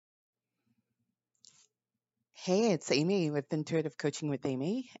Hey, it's Amy with Intuitive Coaching with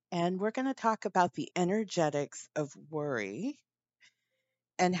Amy, and we're going to talk about the energetics of worry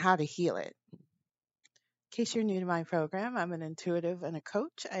and how to heal it. In case you're new to my program, I'm an intuitive and a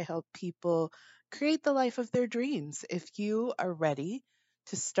coach. I help people create the life of their dreams. If you are ready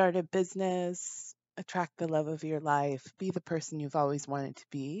to start a business, attract the love of your life, be the person you've always wanted to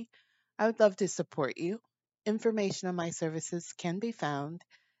be, I would love to support you. Information on my services can be found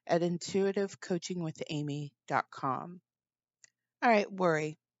at intuitivecoachingwithamy.com. All right,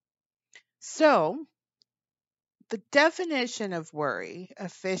 worry. So, the definition of worry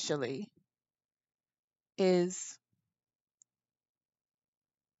officially is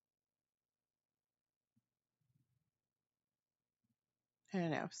I don't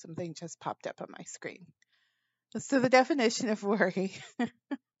know, something just popped up on my screen. So, the definition of worry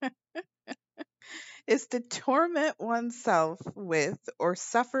is to torment oneself with or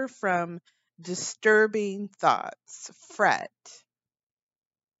suffer from disturbing thoughts, fret.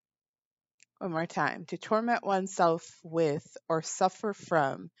 One more time, to torment oneself with or suffer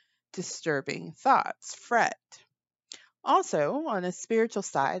from disturbing thoughts, fret. Also, on a spiritual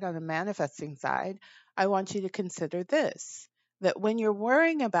side, on a manifesting side, I want you to consider this that when you're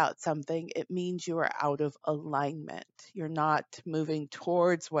worrying about something, it means you are out of alignment. You're not moving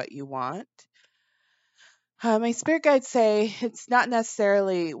towards what you want. My spirit guides say it's not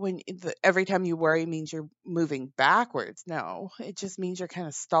necessarily every time you worry means you're moving backwards. No, it just means you're kind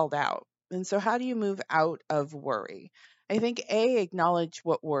of stalled out. And so, how do you move out of worry? I think acknowledge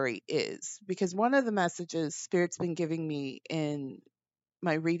what worry is, because one of the messages Spirit's been giving me in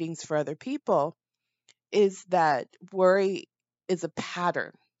my readings for other people is that worry is a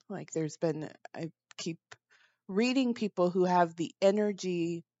pattern. Like I keep reading people who have the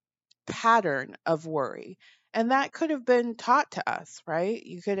energy pattern of worry. And that could have been taught to us, right?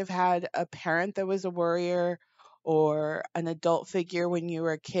 You could have had a parent that was a worrier or an adult figure when you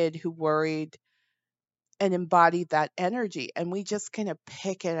were a kid who worried and embodied that energy, and we just kind of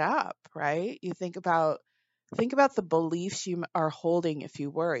pick it up, right? You think about the beliefs you are holding. If you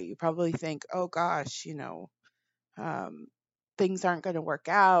worry, you probably think, oh gosh, um, things aren't going to work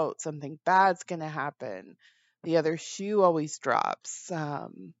out, something bad's going to happen, the other shoe always drops,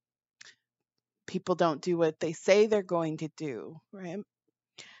 people don't do what they say they're going to do, right?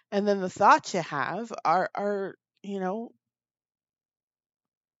 And then the thoughts you have are you know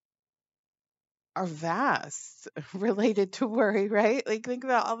are vast related to worry, right? Like, think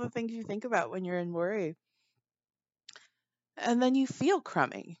about all the things you think about when you're in worry. And then you feel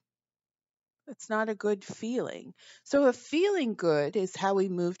crummy. It's not a good feeling. So, if feeling good is how we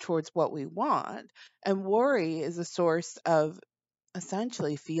move towards what we want, and worry is a source of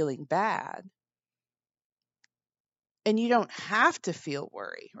essentially feeling bad. And you don't have to feel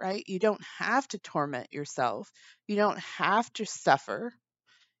worry, right? You don't have to torment yourself. You don't have to suffer.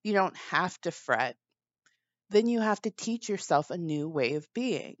 You don't have to fret. Then you have to teach yourself a new way of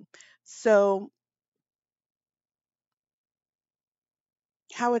being. So,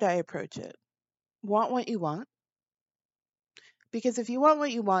 how would I approach it? Want what you want? Because if you want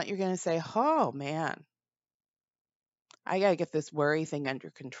what you want, you're going to say, oh man, I got to get this worry thing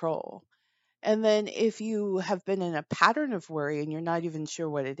under control. And then if you have been in a pattern of worry and you're not even sure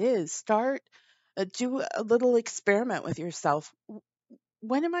what it is, do a little experiment with yourself.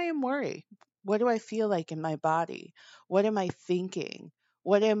 When am I in worry? What do I feel like in my body? What am I thinking?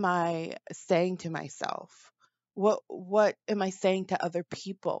 What am I saying to myself? What am I saying to other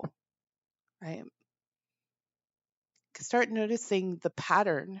people? Right? Start noticing the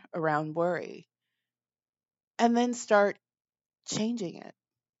pattern around worry and then start changing it.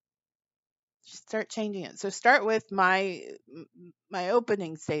 Start changing it. So start with my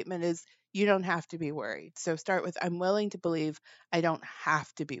opening statement is you don't have to be worried. So start with I'm willing to believe I don't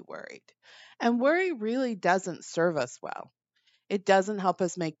have to be worried. And worry really doesn't serve us well. It doesn't help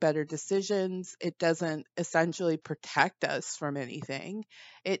us make better decisions. It doesn't essentially protect us from anything.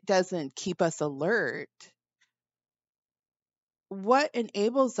 It doesn't keep us alert. What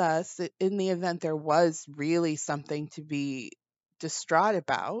enables us in the event there was really something to be distraught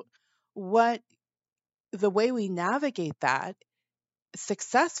about, what the way we navigate that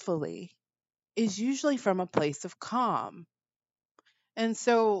successfully is usually from a place of calm. And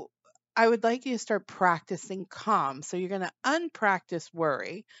so I would like you to start practicing calm. So you're going to unpractice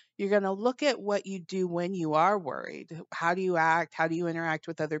worry. You're going to look at what you do when you are worried. How do you act? How do you interact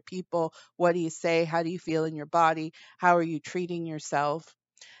with other people? What do you say? How do you feel in your body? How are you treating yourself?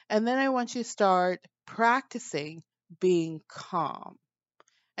 And then I want you to start practicing being calm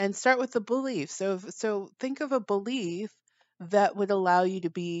and start with the belief. So think of a belief that would allow you to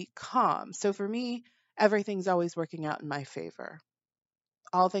be calm. So for me, Everything's always working out in my favor.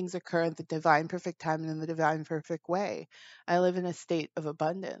 All things occur at the divine perfect time and in the divine perfect way. I live in a state of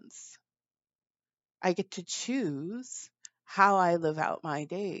abundance. I get to choose how I live out my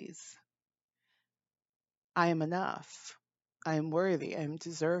days. I am enough. I am worthy. I am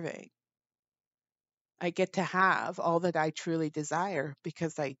deserving. I get to have all that I truly desire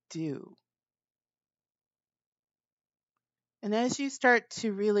because I do. And as you start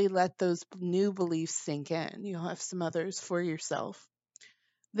to really let those new beliefs sink in, you'll have some others for yourself.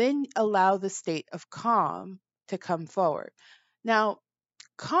 Then allow the state of calm to come forward. Now,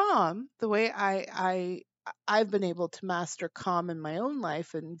 calm, the way I've been able to master calm in my own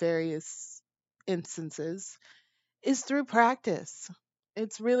life in various instances is through practice.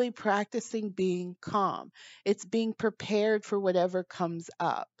 It's really practicing being calm. It's being prepared for whatever comes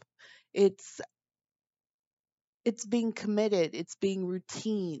up. It's it's being committed, it's being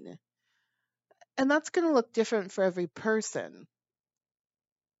routine. And that's going to look different for every person.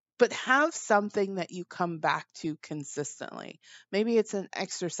 But have something that you come back to consistently. Maybe it's an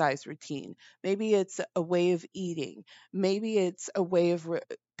exercise routine. Maybe it's a way of eating. Maybe it's a way of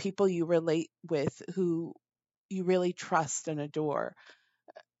people you relate with who you really trust and adore.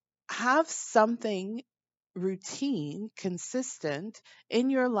 Have something routine, consistent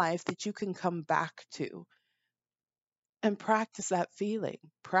in your life that you can come back to and practice that feeling.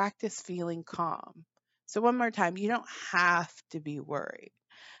 Practice feeling calm. So, one more time, you don't have to be worried.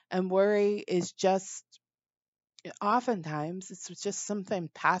 And worry is just oftentimes it's just something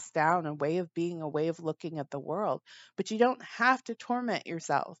passed down, a way of being, a way of looking at the world. But you don't have to torment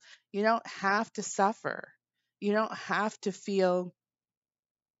yourself. You don't have to suffer. You don't have to feel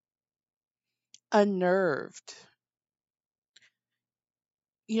unnerved.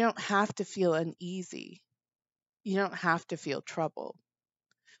 You don't have to feel uneasy. You don't have to feel troubled.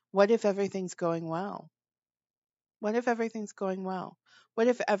 What if everything's going well? What if everything's going well? What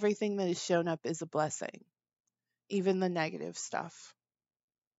if everything that has shown up is a blessing, even the negative stuff?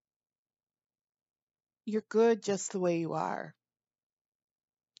 You're good just the way you are.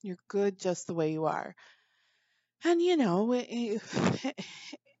 You're good just the way you are. And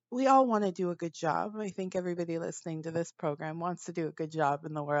we all want to do a good job. I think everybody listening to this program wants to do a good job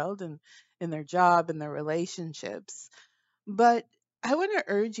in the world and in their job and their relationships. But I want to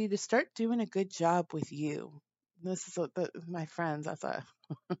urge you to start doing a good job with you. This is what my friends, I thought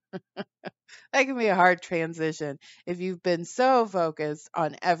that can be a hard transition if you've been so focused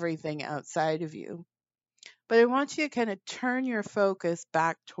on everything outside of you. But I want you to kind of turn your focus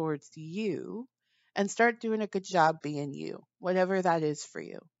back towards you and start doing a good job being you, whatever that is for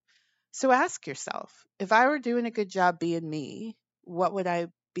you. So ask yourself, if I were doing a good job being me, what would I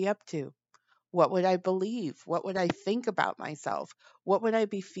be up to? What would I believe? What would I think about myself? What would I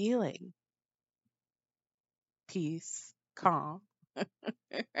be feeling? Peace, calm,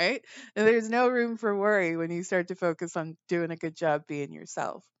 right? And there's no room for worry when you start to focus on doing a good job being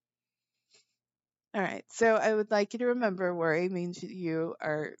yourself. All right. So I would like you to remember worry means you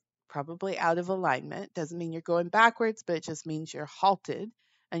are probably out of alignment. Doesn't mean you're going backwards, but it just means you're halted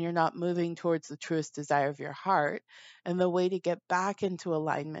and you're not moving towards the truest desire of your heart. And the way to get back into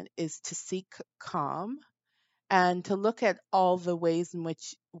alignment is to seek calm and to look at all the ways in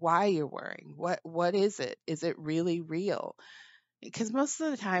which why you're worrying. What is it? Is it really real? Because most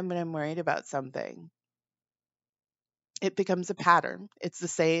of the time when I'm worried about something, it becomes a pattern. It's the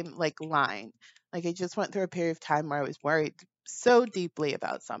same like line. Like I just went through a period of time where I was worried so deeply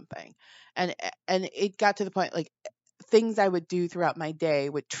about something. And it got to the point like things I would do throughout my day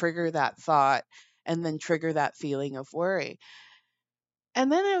would trigger that thought and then trigger that feeling of worry.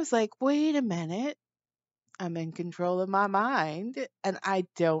 And then I was like, wait a minute, I'm in control of my mind and I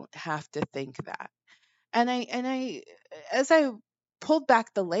don't have to think that. And I as I pulled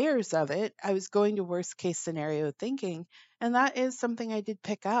back the layers of it, I was going to worst case scenario thinking, and that is something I did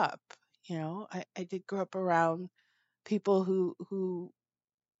pick up. I did grow up around people who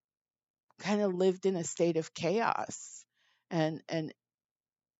kind of lived in a state of chaos, and and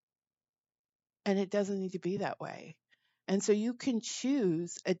and it doesn't need to be that way. And so you can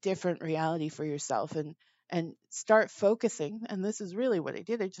choose a different reality for yourself and start focusing. And this is really what I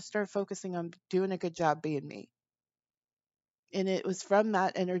did. I just started focusing on doing a good job being me. And it was from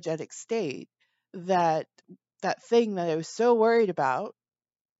that energetic state that that thing that I was so worried about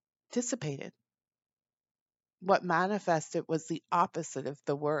dissipated. What manifested was the opposite of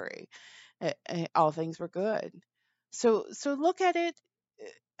the worry. All things were good. So look at it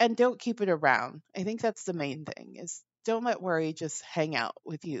and don't keep it around. I think that's the main thing is don't let worry just hang out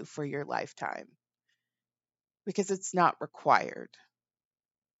with you for your lifetime because it's not required.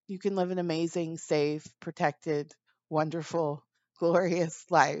 You can live an amazing, safe, protected, wonderful, glorious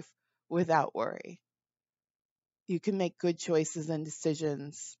life without worry. You can make good choices and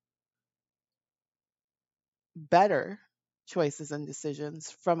decisions, better choices and decisions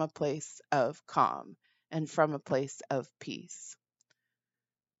from a place of calm and from a place of peace.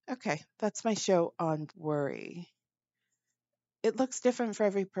 Okay, that's my show on worry. It looks different for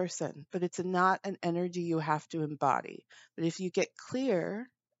every person, but it's not an energy you have to embody. But if you get clear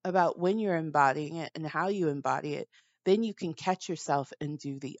about when you're embodying it and how you embody it, then you can catch yourself and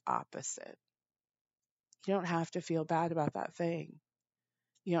do the opposite. You don't have to feel bad about that thing.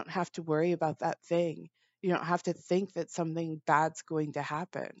 You don't have to worry about that thing. You don't have to think that something bad's going to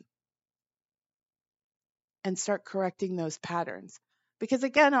happen, and start correcting those patterns. Because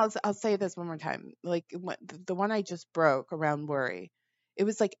again, I'll say this one more time. Like the one I just broke around worry, it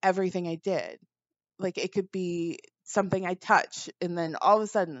was like everything I did. Like it could be something I touch, and then all of a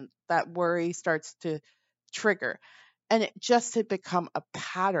sudden that worry starts to trigger. And it just had become a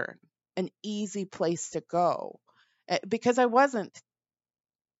pattern, an easy place to go. Because I wasn't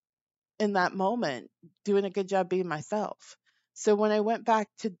in that moment doing a good job being myself. So when I went back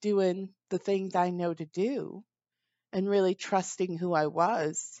to doing the things I know to do and really trusting who I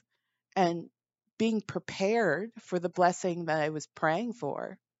was and being prepared for the blessing that I was praying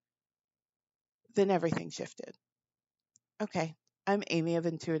for, then everything shifted. Okay. I'm Amy of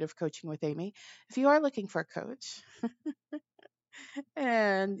Intuitive Coaching with Amy. If you are looking for a coach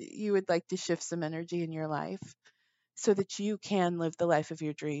and you would like to shift some energy in your life so that you can live the life of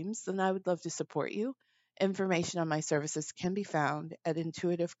your dreams, then I would love to support you. Information on my services can be found at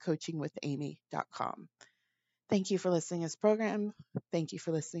intuitivecoachingwithamy.com. Thank you for listening to this program. Thank you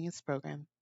for listening to this program.